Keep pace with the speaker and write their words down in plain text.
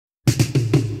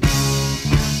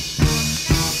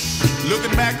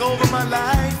Looking back over my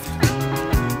life,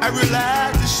 I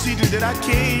realized this evening that I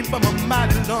came from a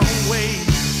mighty long way.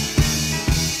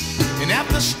 And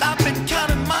after stopping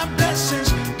counting my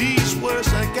blessings, these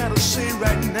words I gotta say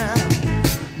right now.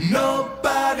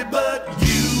 Nobody but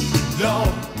you,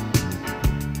 Lord.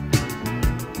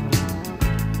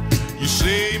 You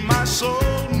saved my soul.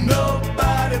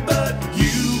 Nobody but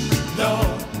you,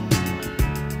 Lord.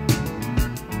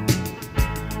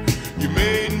 You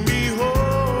made me whole.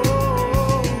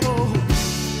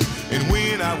 And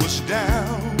when I was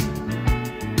down,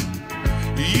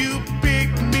 you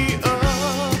picked me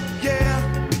up, yeah.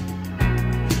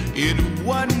 It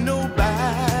wasn't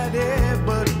nobody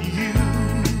but you.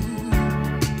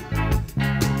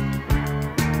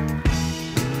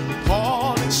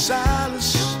 Paul and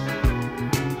Silas,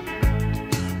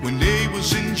 when they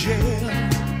was in jail,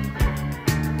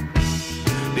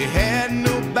 they had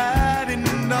nobody,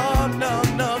 no, no,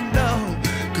 no, no,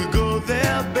 could go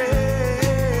their bail.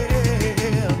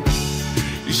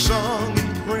 They sung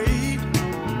and prayed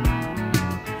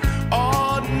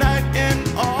all night and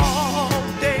all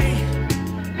day.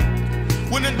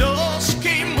 When the doors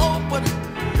came open,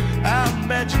 I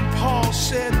imagine Paul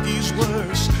said these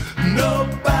words: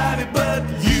 nobody but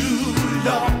you,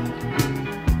 Lord.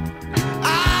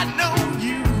 I know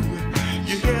you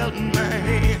held my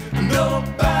hand.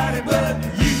 Nobody but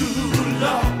you,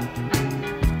 Lord.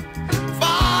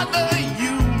 Father,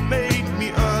 you made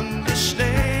me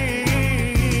understand.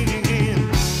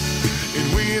 And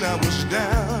when I was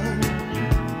down,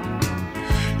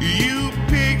 you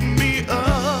picked me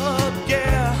up,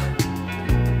 yeah.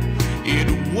 It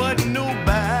wasn't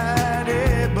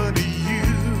nobody but you.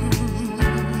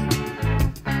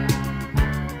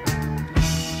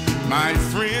 My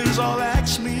friends all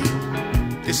asked me,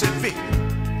 they said, Vic,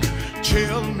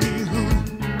 tell me who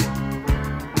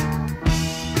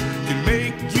can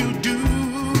make you do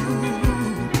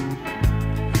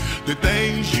the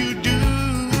things you do.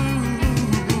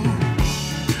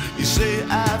 You say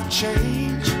I've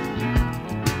changed,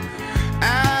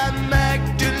 I'm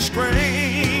acting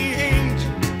strange.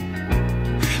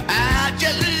 I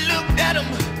just looked at him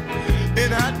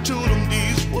and I told him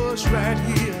these words right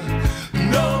here: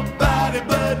 nobody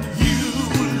but you,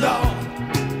 Lord.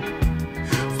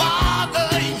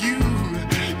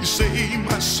 Save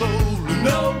my soul.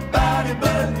 Nobody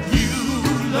but you,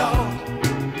 Lord.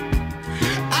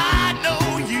 I know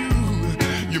you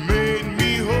made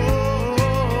me whole.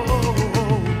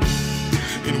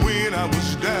 And when I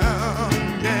was down,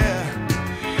 yeah,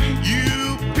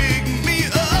 you picked me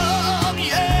up,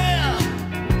 yeah.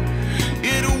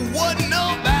 It wasn't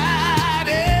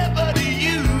nobody but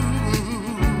you.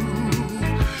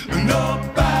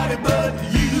 Nobody but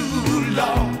you,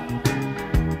 Lord.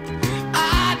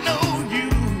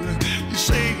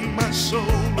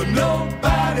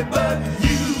 Nobody but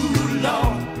you,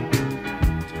 Lord.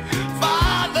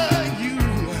 Father, you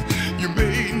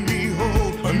made me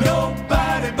whole.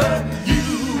 Nobody but you,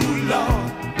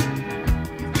 Lord.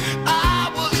 I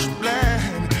was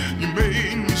blind, you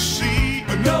made me see.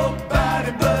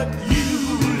 Nobody but you,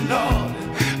 Lord.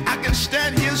 I can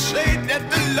stand here and say that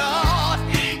the Lord,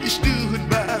 He stood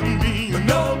by me.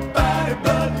 Nobody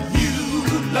but you,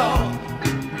 Lord.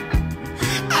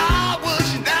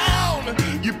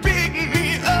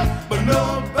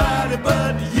 Nobody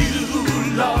but you,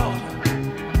 Lord.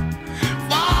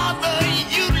 Father,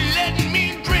 you let me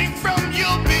drink from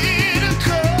your bitter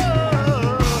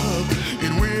cup.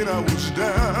 And when I was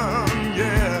down,